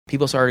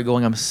People started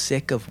going, I'm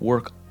sick of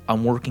work.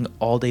 I'm working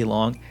all day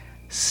long,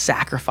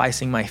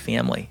 sacrificing my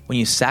family. When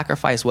you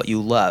sacrifice what you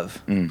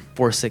love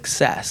for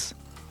success,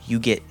 you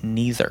get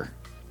neither.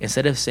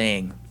 Instead of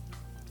saying,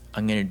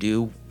 I'm going to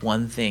do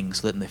one thing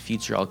so that in the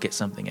future I'll get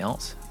something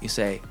else, you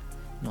say,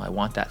 no, I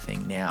want that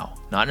thing now.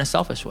 Not in a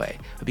selfish way,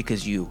 but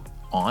because you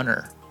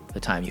honor the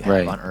time you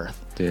have on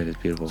earth. Dude, it's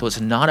beautiful. So it's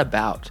not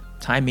about,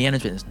 time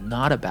management is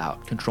not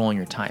about controlling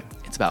your time.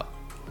 It's about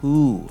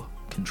who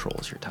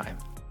controls your time.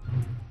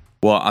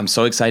 Well, I'm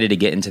so excited to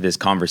get into this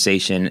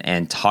conversation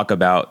and talk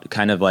about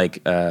kind of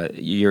like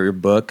your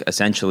book,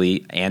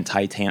 essentially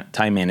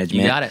anti-time management.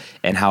 You got it.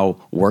 And how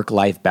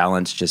work-life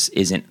balance just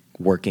isn't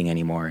working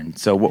anymore. And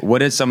so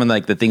what is some of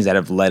like the things that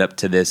have led up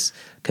to this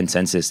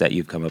consensus that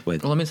you've come up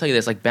with? Well, let me tell you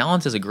this, like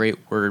balance is a great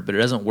word, but it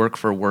doesn't work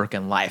for work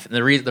and life. And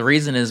the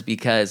reason is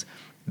because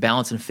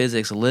balance in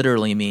physics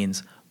literally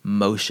means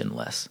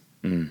motionless.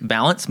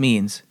 Balance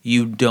means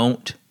you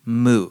don't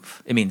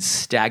move. It means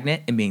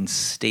stagnant. It means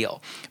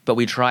stale. But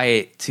we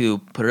try to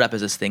put it up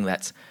as this thing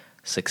that's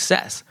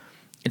success.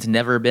 It's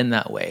never been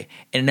that way,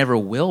 and it never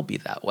will be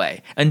that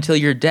way until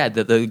you're dead.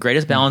 The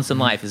greatest balance in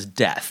life is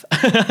death.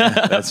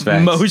 That's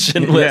facts.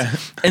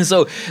 Motionless. Yeah. And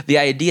so the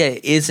idea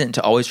isn't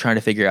to always trying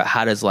to figure out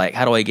how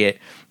do I get,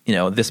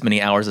 this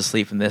many hours of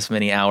sleep and this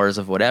many hours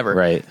of whatever.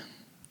 Right.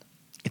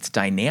 It's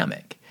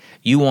dynamic.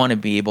 You want to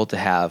be able to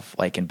have,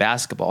 like in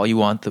basketball, you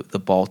want the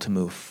ball to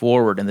move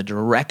forward in the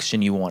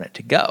direction you want it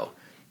to go.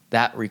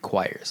 That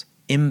requires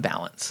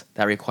imbalance.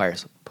 That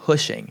requires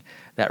pushing.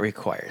 That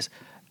requires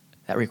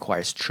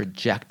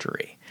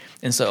trajectory.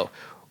 And so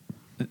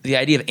the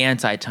idea of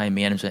anti-time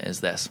management is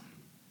this.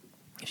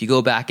 If you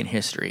go back in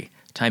history,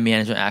 time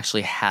management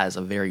actually has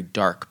a very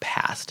dark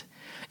past.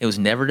 It was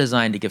never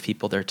designed to give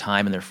people their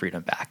time and their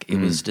freedom back. It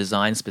was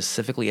designed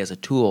specifically as a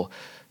tool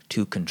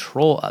to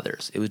control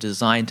others. It was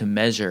designed to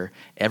measure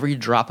every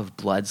drop of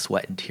blood,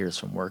 sweat, and tears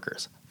from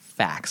workers.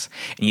 Facts.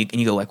 And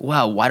you go like,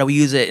 wow, why do we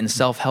use it in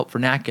self-help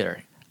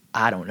vernacular?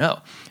 I don't know.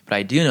 But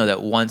I do know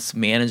that once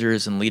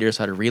managers and leaders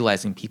started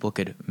realizing people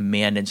could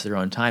manage their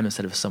own time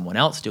instead of someone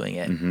else doing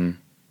it,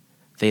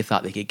 they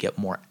thought they could get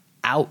more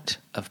out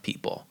of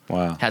people.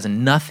 Wow. It has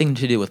nothing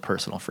to do with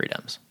personal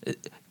freedoms.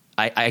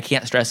 I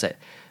can't stress it.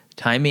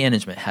 Time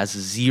management has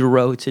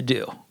zero to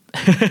do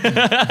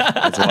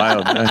That's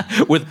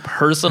wild. with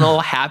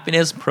personal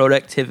happiness,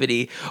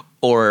 productivity,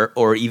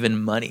 or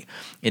even money.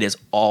 It is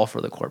all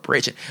for the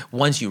corporation.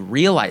 Once you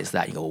realize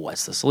that, you go, well,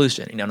 what's the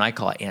solution? And I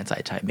call it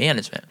anti-time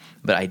management.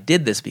 But I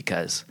did this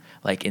because,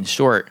 like, in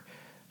short,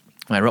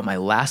 when I wrote my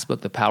last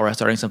book, The Power of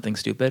Starting Something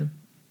Stupid,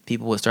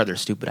 people would start their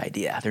stupid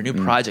idea, their new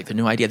project, their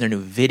new idea, their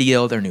new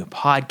video, their new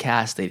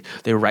podcast.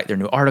 They write their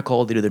new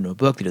article, they do their new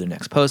book, they do their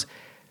next post.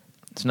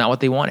 It's not what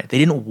they wanted. They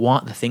didn't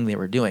want the thing they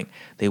were doing.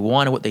 They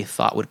wanted what they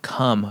thought would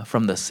come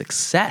from the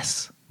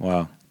success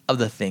of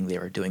the thing they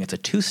were doing. It's a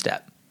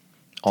two-step.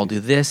 I'll do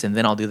this and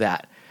then I'll do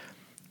that.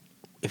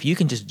 If you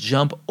can just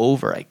jump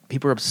over, like,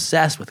 people are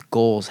obsessed with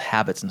goals,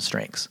 habits, and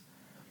strengths.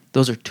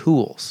 Those are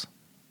tools.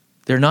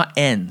 They're not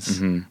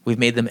ends. We've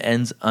made them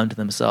ends unto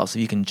themselves. So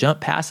you can jump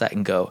past that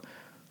and go,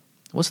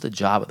 what's the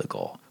job of the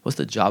goal? What's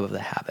the job of the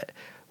habit?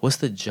 What's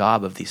the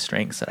job of these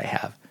strengths that I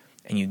have?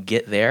 And you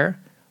get there,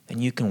 then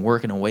you can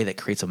work in a way that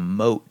creates a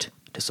moat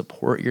to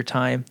support your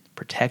time,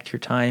 protect your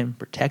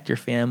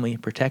family,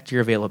 protect your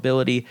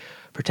availability,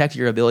 protect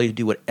your ability to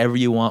do whatever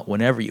you want,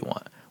 whenever you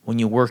want. When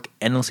you work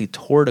endlessly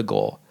toward a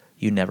goal,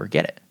 you never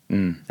get it.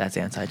 That's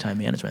anti-time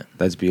management.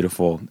 That's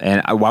beautiful.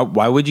 And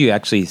why would you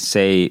actually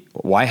say,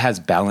 why has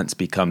balance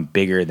become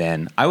bigger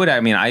than,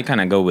 I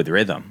kind of go with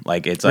rhythm.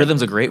 Like, it's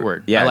Rhythm's a great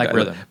word. Yeah, I like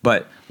rhythm.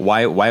 But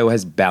why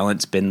has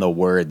balance been the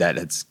word that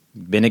it's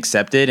been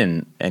accepted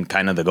and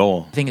kind of the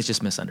goal? I think it's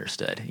just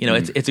misunderstood.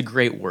 It's a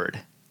great word.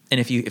 And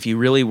if you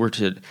really were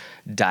to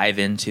dive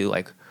into,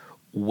 like,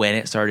 when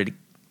it started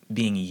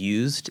being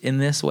used in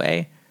this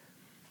way,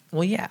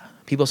 well, yeah,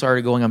 people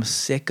started going, I'm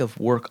sick of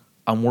work.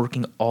 I'm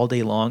working all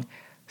day long,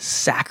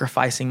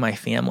 sacrificing my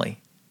family.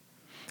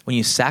 When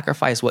you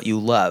sacrifice what you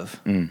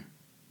love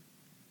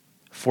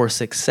for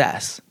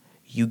success,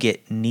 you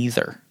get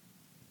neither.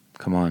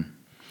 Come on.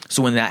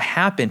 So when that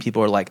happened,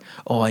 people are like,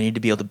 oh, I need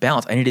to be able to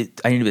balance. I need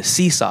to be a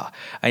seesaw.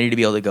 I need to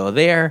be able to go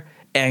there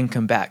and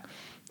come back.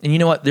 And you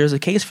know what? There's a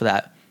case for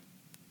that.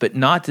 But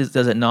does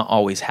it not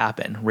always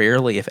happen?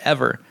 Rarely, if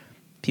ever.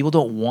 People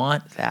don't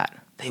want that.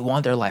 They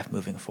want their life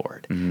moving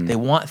forward. They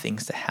want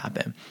things to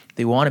happen.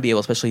 They want to be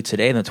able, especially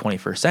today in the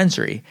 21st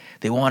century,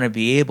 they want to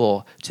be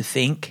able to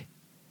think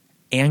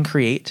and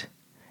create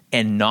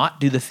and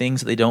not do the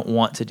things that they don't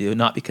want to do,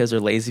 not because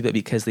they're lazy, but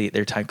because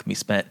their time can be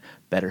spent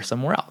better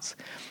somewhere else.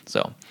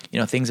 So,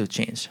 things have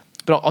changed.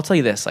 But I'll tell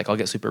you this, I'll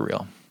get super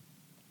real.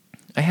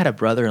 I had a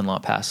brother-in-law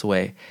pass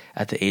away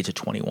at the age of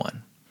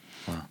 21.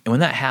 Wow. And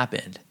when that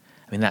happened,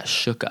 that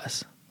shook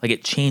us. Like,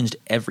 it changed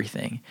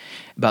everything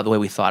about the way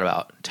we thought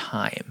about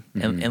time.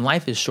 And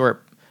life is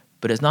short,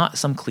 but it's not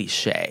some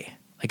cliche.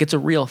 Like, it's a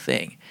real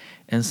thing.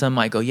 And some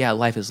might go, yeah,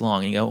 life is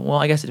long. And you go, well,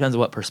 I guess it depends on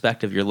what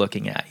perspective you're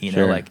looking at. You know,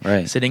 Sure, like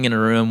right. sitting in a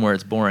room where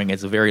it's boring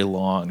is a very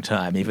long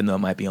time, even though it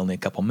might be only a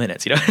couple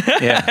minutes, you know?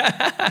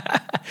 Yeah.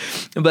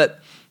 But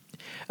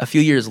a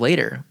few years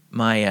later,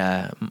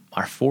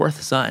 our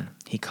fourth son,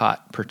 he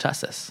caught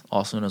pertussis,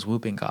 also known as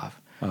whooping cough.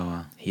 Oh,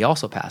 wow. He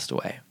also passed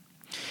away.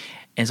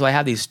 And so I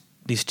have these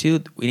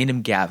two, we named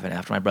him Gavin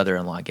after my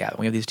brother-in-law, Gavin.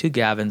 We have these two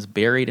Gavins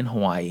buried in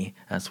Hawaii.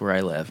 That's where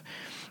I live.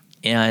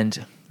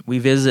 And we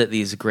visit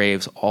these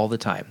graves all the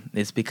time.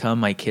 It's become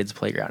my kids'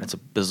 playground. It's a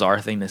bizarre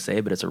thing to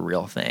say, but it's a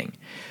real thing.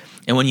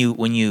 And when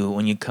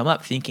you come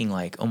up thinking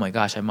like, oh my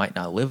gosh, I might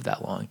not live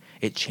that long,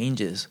 it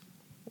changes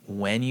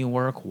when you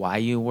work, why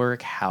you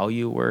work, how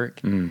you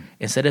work.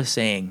 Instead of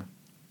saying,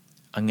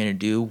 I'm going to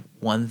do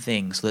one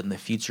thing so that in the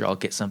future I'll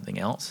get something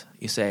else,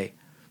 you say,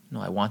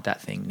 no, I want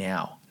that thing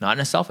now. Not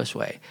in a selfish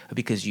way, but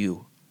because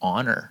you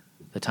honor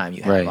the time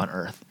you have on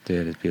earth.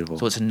 Dude, it's beautiful.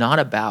 So it's not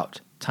about,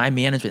 time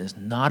management is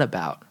not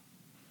about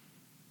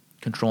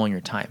controlling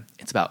your time.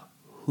 It's about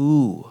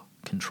who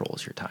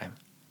controls your time.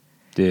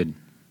 Dude.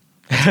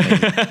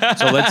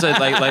 So let's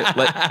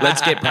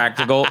get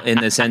practical in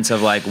the sense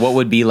of like, what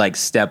would be like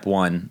step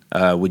one,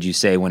 would you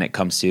say, when it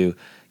comes to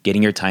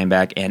getting your time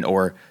back and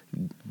or,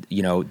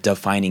 you know,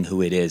 defining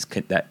who it is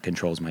that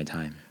controls my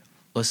time?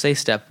 Let's say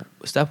step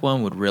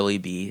one would really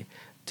be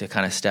to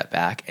kind of step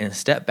back. And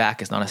step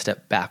back is not a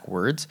step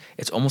backwards.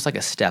 It's almost like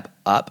a step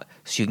up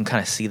so you can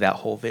kind of see that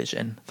whole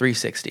vision,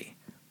 360.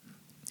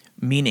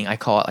 Meaning, I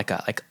call it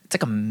it's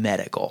like a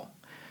medical.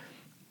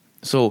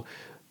 So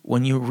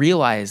when you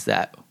realize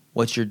that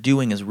what you're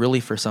doing is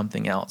really for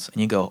something else,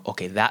 and you go,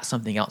 okay, that's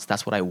something else,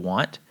 that's what I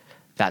want,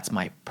 that's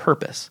my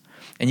purpose.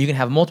 And you can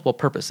have multiple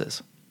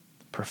purposes: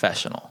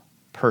 professional,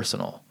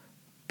 personal,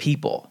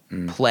 people,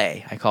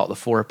 play. I call it the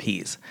 4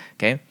 Ps,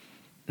 okay? And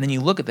then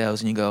you look at those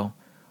and you go,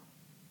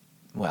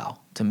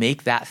 well, to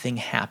make that thing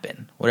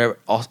happen, whatever,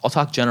 I'll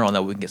talk general and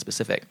then we can get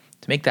specific.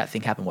 To make that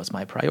thing happen, what's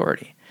my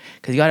priority?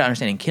 Because you got to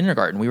understand, in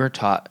kindergarten, we were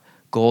taught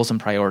goals and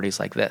priorities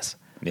like this.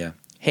 Yeah.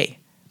 Hey,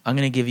 I'm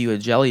going to give you a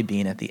jelly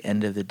bean at the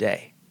end of the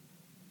day.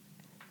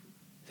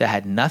 That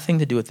had nothing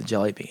to do with the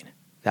jelly bean.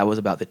 That was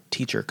about the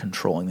teacher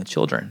controlling the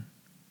children.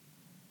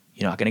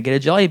 You're not going to get a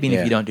jelly bean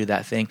if you don't do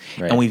that thing.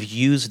 Right. And we've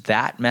used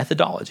that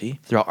methodology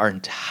throughout our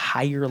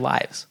entire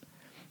lives.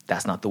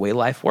 That's not the way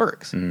life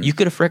works. You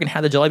could have freaking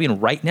had the jelly bean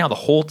right now the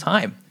whole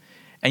time,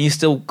 and you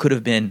still could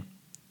have been,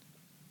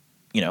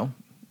 you know,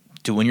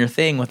 doing your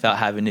thing without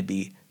having to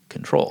be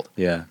controlled.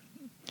 Yeah.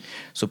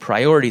 So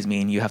priorities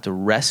mean you have to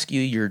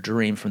rescue your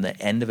dream from the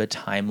end of a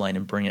timeline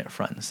and bring it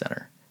front and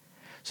center.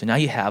 So now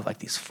you have like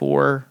these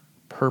 4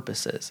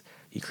 purposes.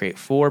 You create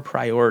 4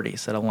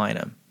 priorities that align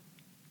them.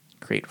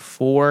 Create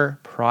 4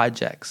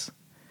 projects.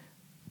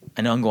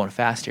 I know I'm going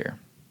fast here,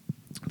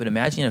 but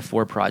imagine you have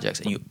 4 projects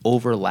and you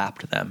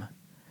overlapped them.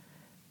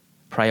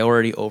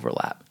 Priority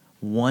overlap.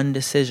 One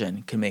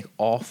decision can make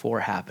all 4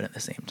 happen at the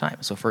same time.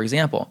 So for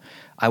example,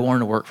 I wanted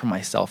to work from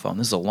my cell phone.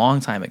 This is a long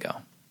time ago.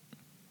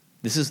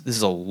 This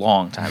is a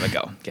long time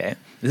ago, okay?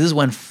 This is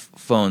when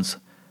phones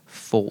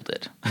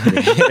folded.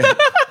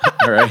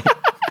 All right.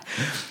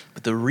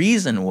 But the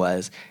reason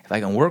was, if I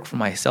can work from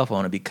my cell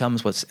phone, it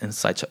becomes what's in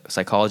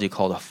psychology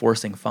called a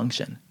forcing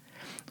function.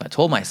 So I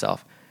told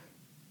myself,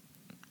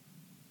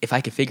 if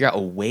I could figure out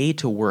a way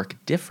to work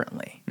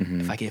differently,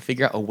 if I could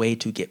figure out a way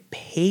to get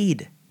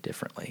paid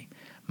differently,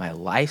 my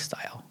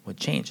lifestyle would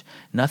change.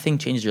 Nothing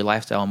changes your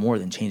lifestyle more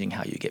than changing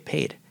how you get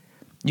paid.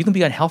 You can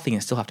be unhealthy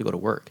and still have to go to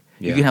work.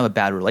 Yeah. You can have a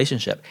bad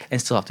relationship and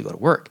still have to go to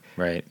work.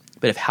 Right.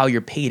 But if how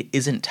you're paid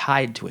isn't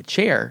tied to a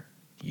chair,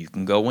 you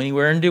can go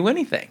anywhere and do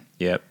anything.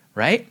 Yep.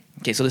 Right?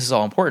 Okay, so this is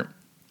all important.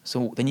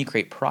 So then you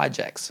create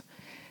projects.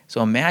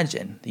 So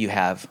imagine that you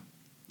have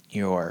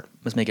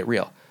let's make it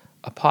real,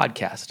 a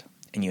podcast,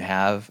 and you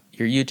have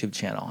your YouTube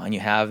channel, and you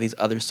have these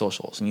other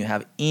socials, and you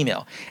have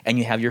email, and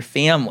you have your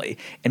family,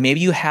 and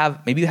maybe you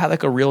have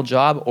like a real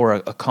job or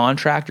a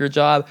contractor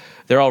job.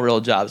 They're all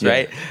real jobs,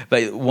 right?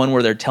 But one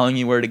where they're telling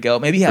you where to go.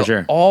 Maybe you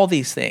have all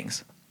these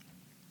things.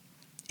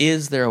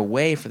 Is there a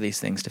way for these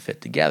things to fit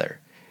together?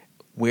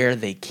 Where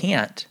they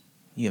can't,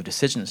 you have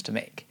decisions to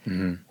make.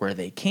 Where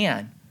they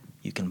can,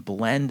 you can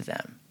blend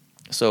them.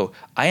 So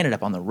I ended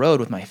up on the road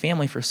with my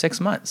family for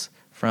 6 months,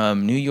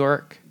 from New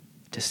York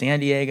to San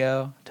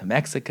Diego to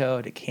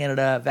Mexico to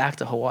Canada, back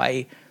to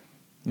Hawaii,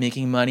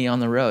 making money on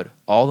the road.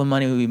 All the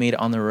money we made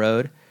on the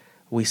road,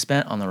 we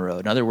spent on the road.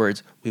 In other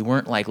words, we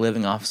weren't like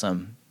living off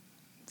some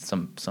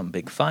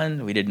big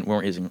fund. We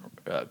weren't using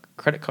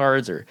credit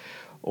cards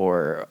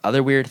or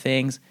other weird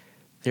things.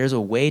 There's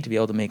a way to be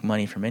able to make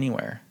money from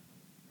anywhere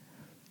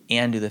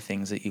and do the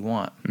things that you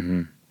want.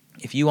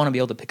 If you want to be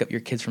able to pick up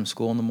your kids from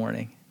school in the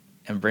morning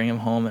and bring them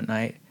home at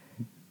night,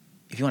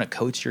 if you want to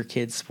coach your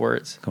kids'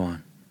 sports, Come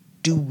on.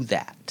 do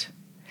that.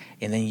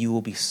 And then you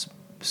will be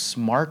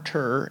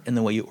smarter in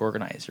the way you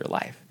organize your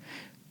life.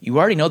 We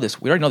already know this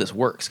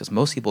works, because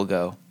most people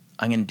go,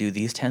 I'm going to do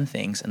these 10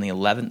 things, and the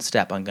 11th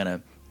step, I'm going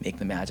to make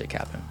the magic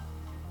happen.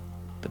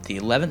 But the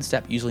 11th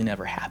step usually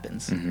never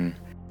happens.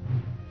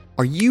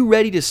 Are you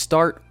ready to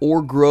start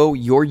or grow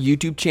your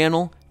YouTube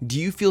channel? Do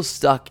you feel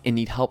stuck and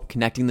need help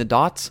connecting the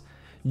dots?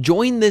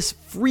 Join this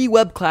free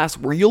web class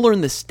where you'll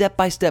learn the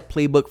step-by-step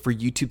playbook for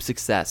YouTube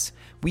success.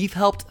 We've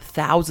helped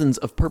thousands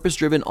of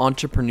purpose-driven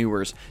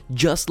entrepreneurs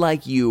just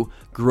like you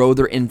grow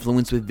their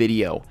influence with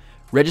video.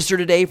 Register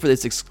today for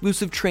this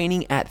exclusive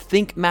training at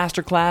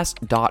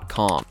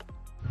thinkmasterclass.com.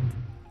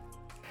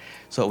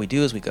 So what we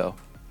do is we go,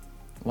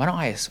 why don't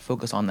I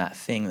focus on that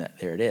thing that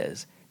there it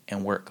is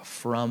and work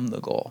from the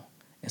goal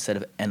instead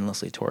of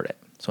endlessly toward it?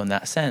 So in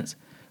that sense,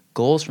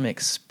 goals from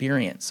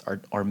experience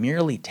are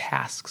merely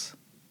tasks.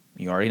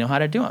 You already know how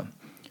to do them.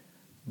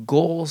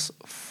 Goals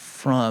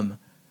from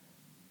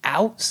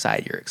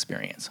outside your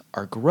experience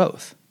are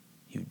growth.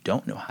 You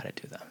don't know how to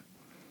do them.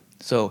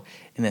 So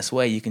in this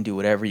way, you can do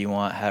whatever you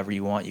want, however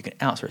you want. You can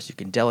outsource, you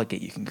can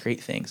delegate, you can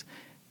create things.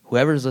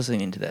 Whoever's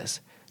listening to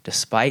this,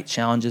 despite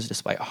challenges,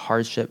 despite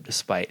hardship,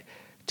 despite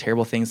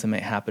terrible things that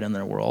may happen in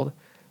their world,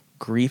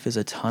 grief is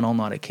a tunnel,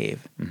 not a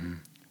cave. Mm-hmm.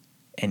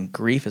 And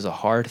grief is a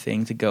hard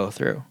thing to go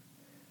through.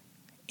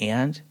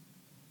 And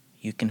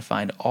you can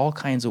find all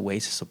kinds of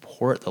ways to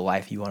support the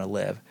life you want to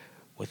live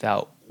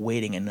without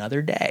waiting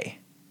another day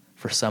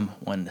for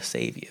someone to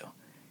save you.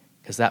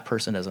 Because that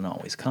person doesn't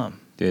always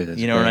come. Dude, that's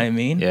you know great. what I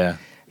mean? Yeah.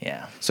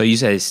 Yeah. So you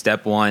say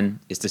step one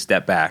is to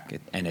step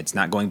back, and it's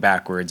not going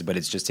backwards, but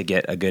it's just to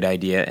get a good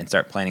idea and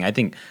start planning. I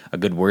think a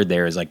good word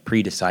there is like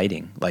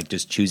pre-deciding, like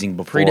just choosing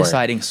before.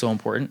 Pre-deciding is so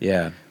important.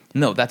 Yeah.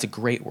 No, that's a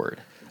great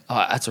word.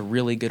 That's a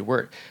really good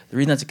word. The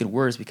reason that's a good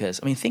word is because,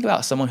 I mean, think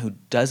about someone who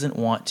doesn't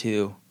want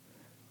to,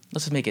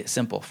 let's just make it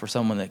simple for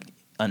someone to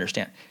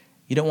understand.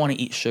 You don't want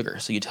to eat sugar,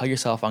 so you tell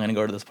yourself, I'm going to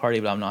go to this party,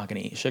 but I'm not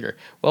going to eat sugar.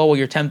 Well,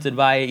 you're tempted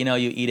by it,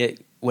 you eat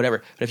it,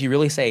 whatever. But if you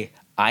really say,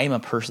 I am a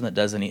person that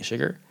doesn't eat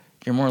sugar,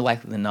 you're more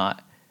likely than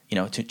not,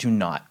 to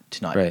not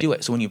right. do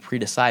it. So when you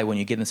pre-decide, when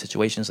you get in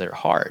situations that are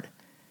hard,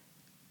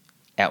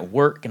 at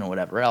work and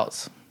whatever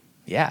else,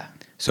 yeah.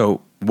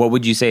 So what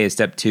would you say is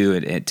step two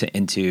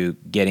into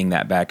getting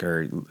that back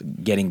or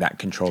getting that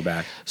control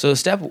back? So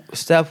step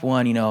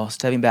one,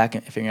 stepping back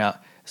and figuring out.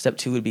 Step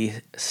two would be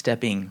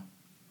stepping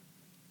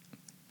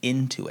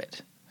into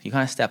it. You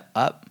kind of step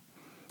up,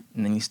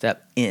 and then you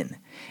step in.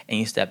 And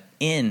you step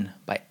in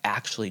by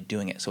actually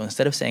doing it. So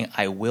instead of saying,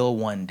 I will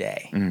one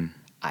day,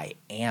 I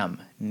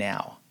am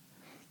now.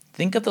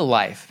 Think of the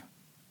life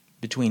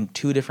between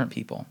two different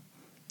people.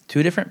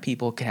 Two different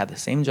people could have the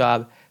same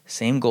job,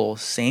 same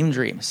goals, same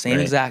dreams, same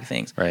right. exact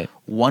things. Right.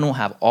 One will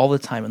have all the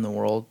time in the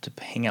world to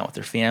hang out with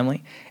their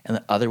family, and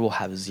the other will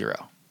have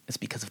zero. It's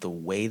because of the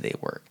way they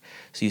work.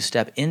 So you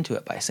step into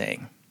it by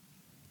saying,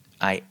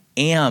 I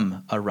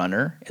am a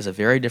runner is a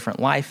very different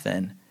life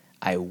than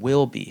I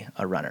will be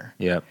a runner.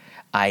 Yep.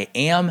 I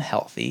am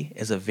healthy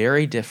is a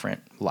very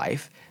different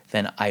life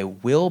than I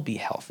will be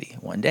healthy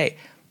one day.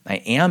 I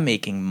am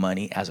making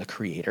money as a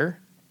creator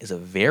is a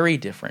very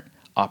different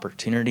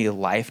opportunity,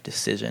 life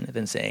decision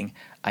than saying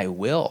I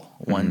will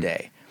one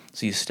day.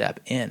 So you step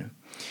in.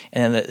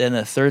 And then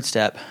the third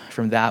step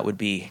from that would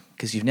be,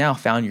 because you've now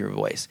found your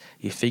voice,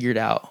 you figured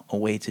out a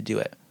way to do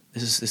it.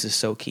 This is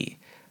so key.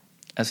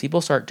 As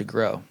people start to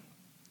grow,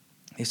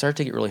 they start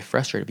to get really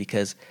frustrated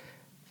because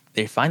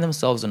they find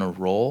themselves in a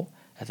role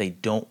that they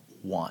don't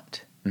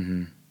want.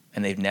 Mm-hmm.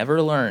 And they've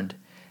never learned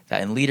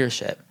that in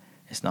leadership,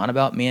 it's not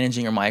about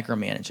managing or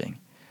micromanaging.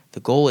 The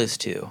goal is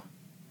to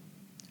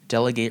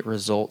delegate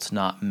results,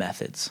 not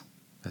methods.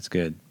 That's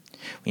good.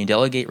 When you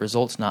delegate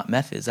results, not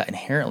methods, that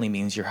inherently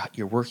means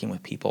you're working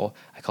with people,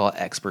 I call it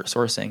expert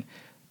sourcing,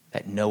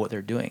 that know what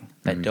they're doing,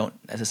 that don't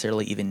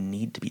necessarily even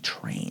need to be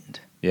trained.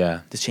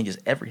 Yeah. This changes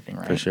everything,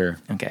 right? For sure.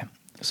 Okay.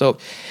 So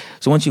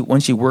once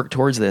you work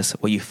towards this,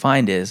 what you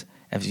find is,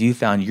 as you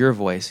found your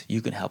voice,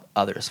 you can help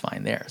others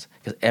find theirs.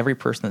 Because every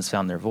person that's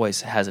found their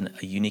voice has a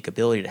unique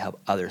ability to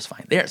help others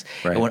find theirs.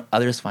 Right. And when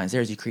others find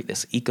theirs, you create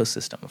this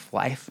ecosystem of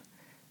life,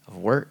 of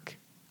work,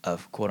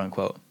 of quote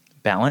unquote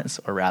balance,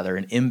 or rather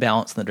an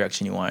imbalance in the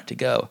direction you want it to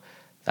go.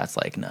 That's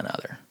like none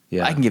other.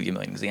 Yeah. I can give you a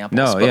million examples.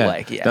 No,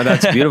 but yeah. No,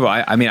 that's beautiful.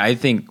 I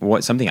think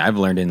something I've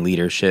learned in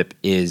leadership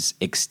is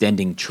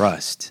extending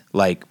trust.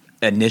 Like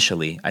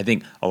initially, I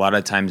think a lot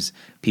of times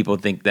people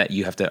think that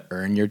you have to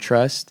earn your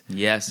trust.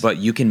 Yes. But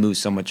you can move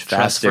so much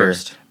faster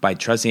by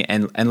trusting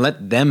and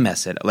let them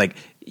mess it. Like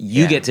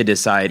you get to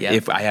decide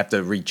if I have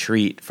to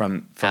retreat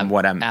from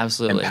what I'm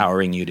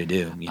empowering you to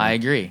do. You know? I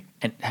agree.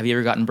 And have you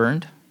ever gotten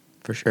burned?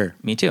 For sure.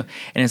 Me too.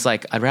 And it's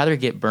like, I'd rather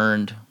get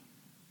burned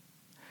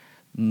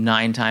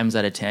 9 times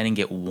out of 10 and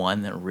get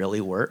one that really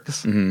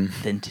works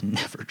than to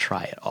never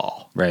try at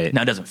all. Right.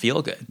 Now, it doesn't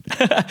feel good.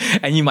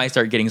 And you might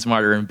start getting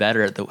smarter and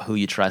better at who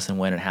you trust and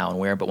when and how and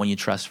where. But when you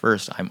trust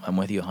first, I'm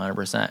with you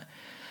 100%.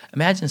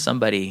 Imagine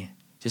somebody,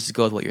 just to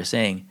go with what you're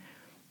saying,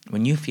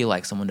 when you feel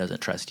like someone doesn't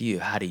trust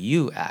you, how do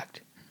you act?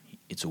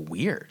 It's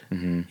weird.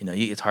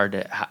 It's hard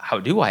to, how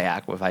do I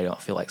act if I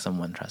don't feel like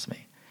someone trusts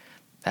me?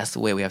 That's the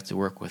way we have to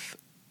work with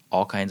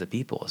all kinds of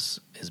people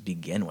is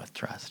begin with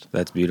trust.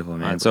 That's beautiful,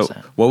 man. 100%. So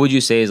what would you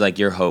say is like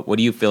your hope? What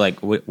do you feel like,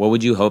 what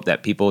would you hope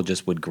that people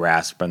just would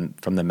grasp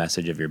from the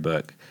message of your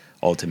book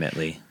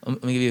ultimately?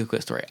 Let me give you a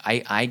quick story.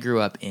 I grew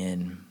up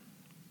in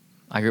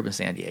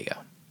San Diego,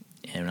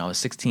 And when I was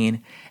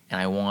 16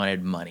 and I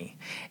wanted money,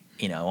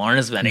 I wanted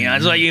to spend,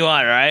 that's what you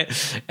want,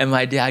 right? And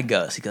my dad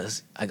goes,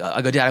 I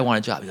go, Dad, I want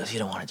a job. He goes, you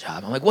don't want a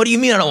job. I'm like, what do you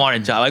mean I don't want a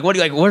job? Like, what do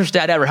you, like, worst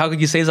dad ever? How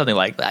could you say something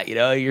like that?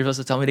 You're supposed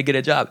to tell me to get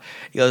a job.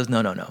 He goes,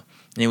 no. And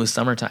it was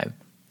summertime.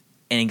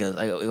 And he goes,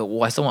 I go,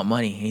 well, I still want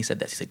money. And he said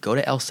this. He said, go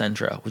to El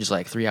Centro, which is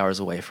like 3 hours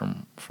away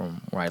from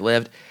where I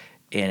lived.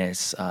 And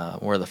it's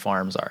where the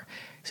farms are.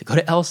 He said, go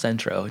to El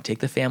Centro, take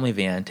the family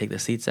van, take the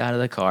seats out of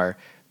the car,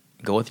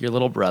 go with your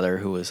little brother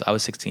I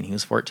was 16, he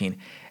was 14. And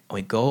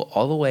we go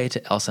all the way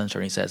to El Centro,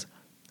 and he says,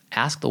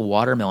 ask the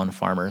watermelon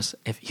farmers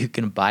if you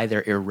can buy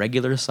their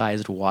irregular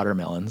sized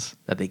watermelons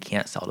that they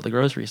can't sell to the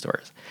grocery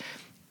stores.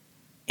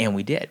 And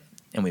we did.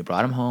 And we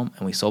brought them home,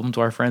 and we sold them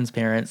to our friends'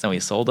 parents, and we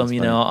sold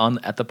them,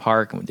 at the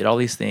park, and we did all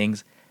these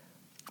things.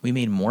 We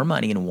made more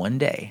money in one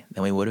day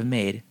than we would have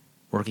made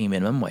working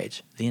minimum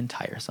wage the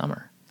entire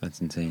summer. That's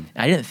insane.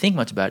 And I didn't think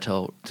much about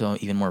it till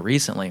even more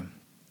recently. When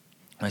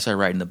I started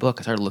writing the book,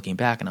 I started looking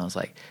back, and I was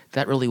like,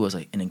 that really was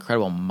like an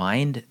incredible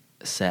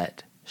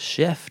mindset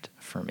shift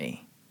for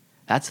me.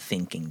 That's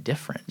thinking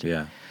different.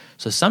 Yeah.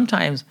 So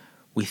sometimes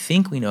we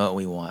think we know what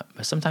we want,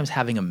 but sometimes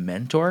having a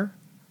mentor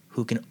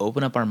who can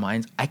open up our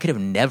minds, I could have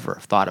never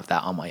thought of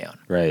that on my own.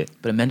 Right.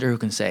 But a mentor who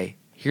can say,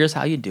 here's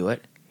how you do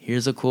it.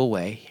 Here's a cool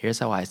way. Here's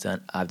how I've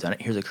done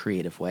it. Here's a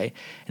creative way.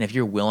 And if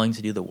you're willing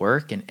to do the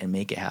work and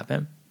make it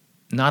happen,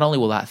 not only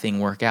will that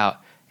thing work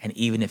out, and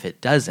even if it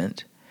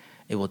doesn't,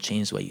 it will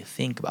change the way you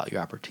think about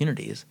your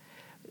opportunities.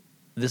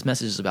 This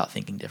message is about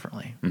thinking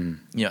differently.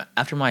 Mm-hmm.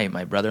 After my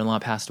brother-in-law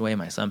passed away,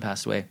 my son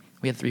passed away,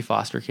 we had 3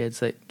 foster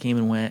kids that came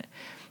and went.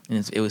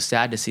 And it was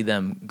sad to see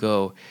them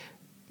go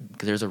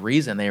because there's a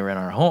reason they were in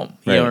our home.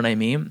 You know what I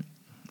mean?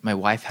 My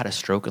wife had a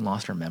stroke and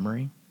lost her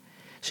memory.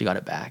 She got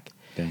it back.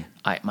 Okay.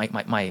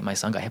 My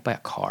son got hit by a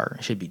car.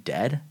 He should be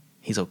dead.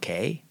 He's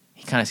okay.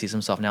 He kind of sees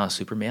himself now as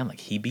Superman, like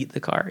he beat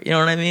the car. You know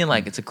what I mean?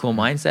 Like it's a cool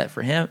mindset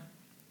for him.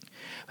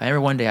 I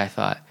remember one day I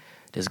thought,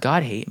 does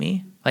God hate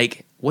me?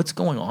 Like what's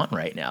going on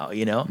right now,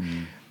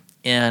 Mm-hmm.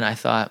 And I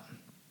thought,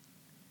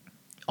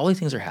 all these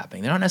things are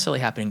happening. They're not necessarily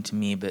happening to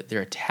me, but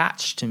they're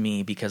attached to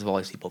me because of all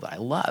these people that I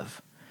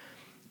love.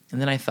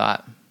 And then I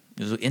thought,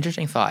 it was an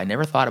interesting thought. I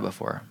never thought it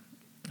before.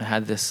 I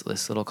had this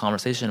little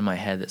conversation in my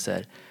head that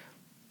said,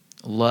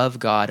 love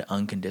God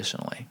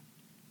unconditionally.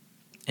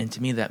 And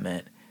to me that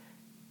meant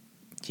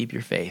keep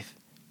your faith,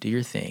 do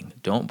your thing.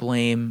 Don't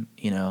blame,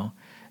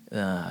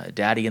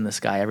 daddy in the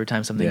sky every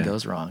time something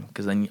goes wrong,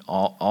 because then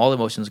all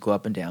emotions go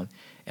up and down,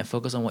 and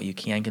focus on what you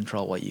can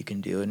control, what you can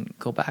do, and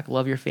go back,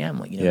 love your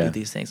family, do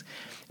these things.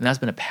 And that's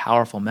been a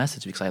powerful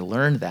message because I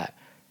learned that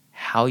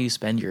how you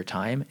spend your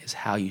time is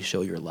how you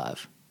show your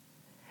love.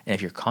 And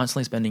if you're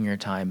constantly spending your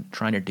time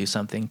trying to do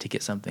something to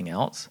get something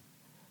else,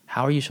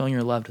 how are you showing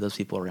your love to those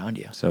people around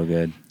you? So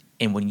good.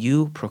 And when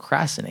you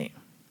procrastinate,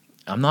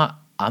 I'm not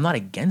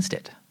against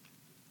it.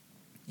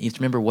 You have to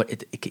remember what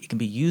it can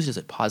be used as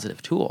a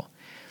positive tool,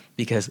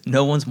 because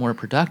no one's more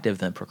productive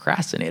than a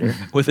procrastinator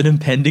with an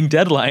impending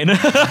deadline.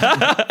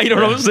 You know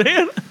what I'm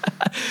saying?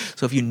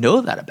 So if you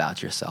know that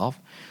about yourself,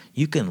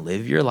 you can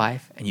live your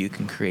life and you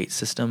can create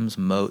systems,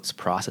 moats,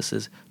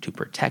 processes to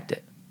protect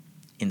it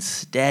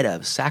instead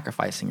of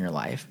sacrificing your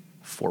life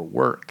for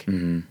work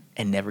and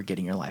never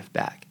getting your life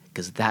back,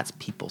 because that's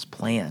people's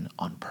plan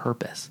on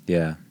purpose.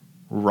 Yeah.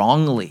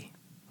 Wrongly.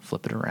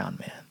 Flip it around,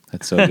 man.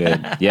 That's so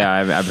good. Yeah,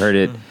 I've heard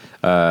it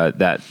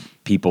that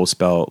people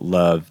spell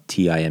love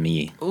Time.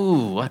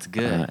 Ooh, that's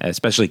good.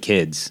 Especially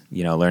kids,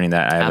 learning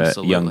that. I have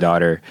Absolutely. a young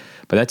daughter.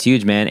 But that's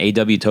huge, man.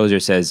 A.W. Tozer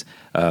says,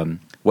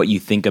 what you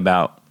think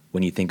about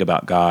when you think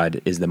about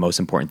God is the most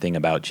important thing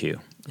about you.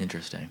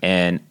 Interesting.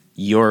 And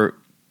your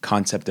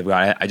concept of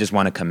God, I just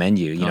want to commend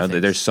you.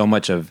 There's so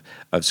much of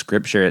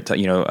scripture.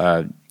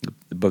 The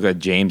book of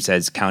James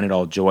says, count it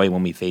all joy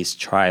when we face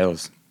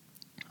trials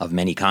of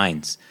many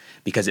kinds,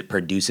 because it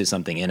produces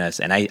something in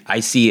us. And I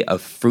see a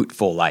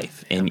fruitful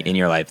life in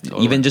your life.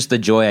 Totally. Even just the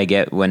joy I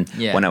get when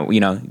I,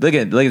 look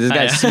at this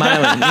guy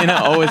smiling,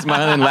 always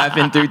smiling,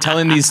 laughing through,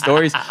 telling these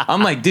stories.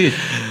 I'm like, dude,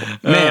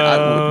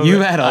 man,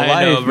 you've had a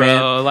life, know, bro.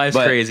 man. Life's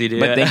crazy, dude.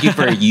 But thank you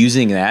for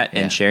using that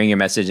and sharing your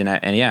message. And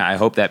I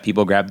hope that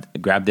people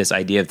grab this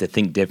idea of to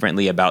think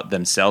differently about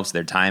themselves,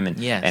 their time,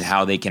 and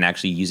how they can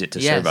actually use it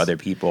to serve other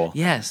people.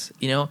 Yes.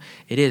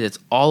 It is. It's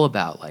all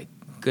about like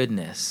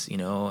goodness,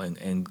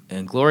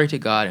 and glory to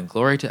God and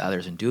glory to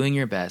others and doing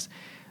your best.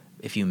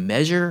 If you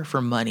measure for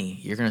money,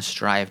 you're going to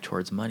strive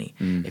towards money.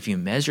 If you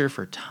measure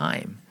for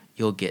time,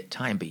 you'll get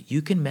time. But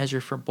you can measure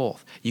for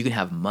both. You can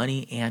have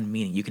money and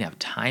meaning. You can have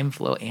time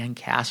flow and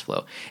cash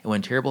flow. And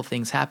when terrible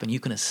things happen, you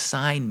can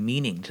assign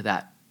meaning to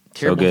that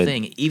terrible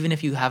thing. Even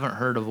if you haven't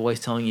heard a voice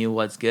telling you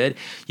what's good,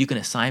 you can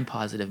assign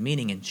positive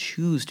meaning and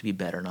choose to be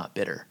better, not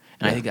bitter.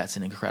 And I think that's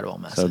an incredible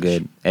message. So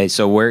good. Hey,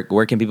 so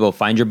where can people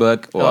find your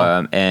book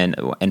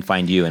and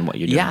find you and what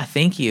you're doing? Yeah,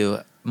 thank you.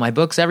 My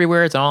book's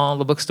everywhere. It's on all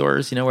the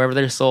bookstores, wherever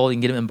they're sold. You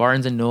can get them in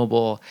Barnes &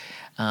 Noble.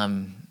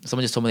 Someone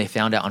just told me they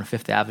found it on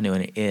Fifth Avenue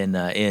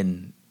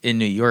in in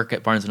New York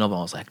at Barnes & Noble.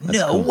 I was like,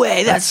 no cool.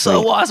 way, that's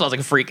so sweet. awesome. I was like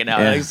freaking out.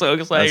 Yeah. Like, so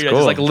excited. That's cool.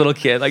 Just like a little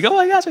kid. Like, oh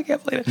my gosh, I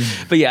can't believe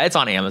it. But yeah, it's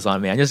on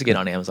Amazon, man. Just get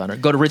on Amazon. Or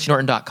go to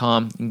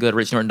richnorton.com. You can go to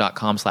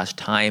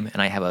richnorton.com/time,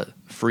 and I have a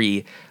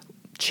free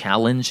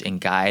challenge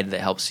and guide that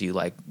helps you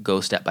like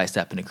go step by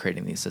step into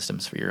creating these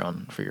systems for your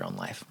own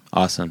life.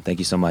 Awesome. Thank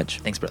you so much.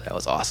 Thanks, brother. That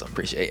was awesome.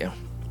 Appreciate you.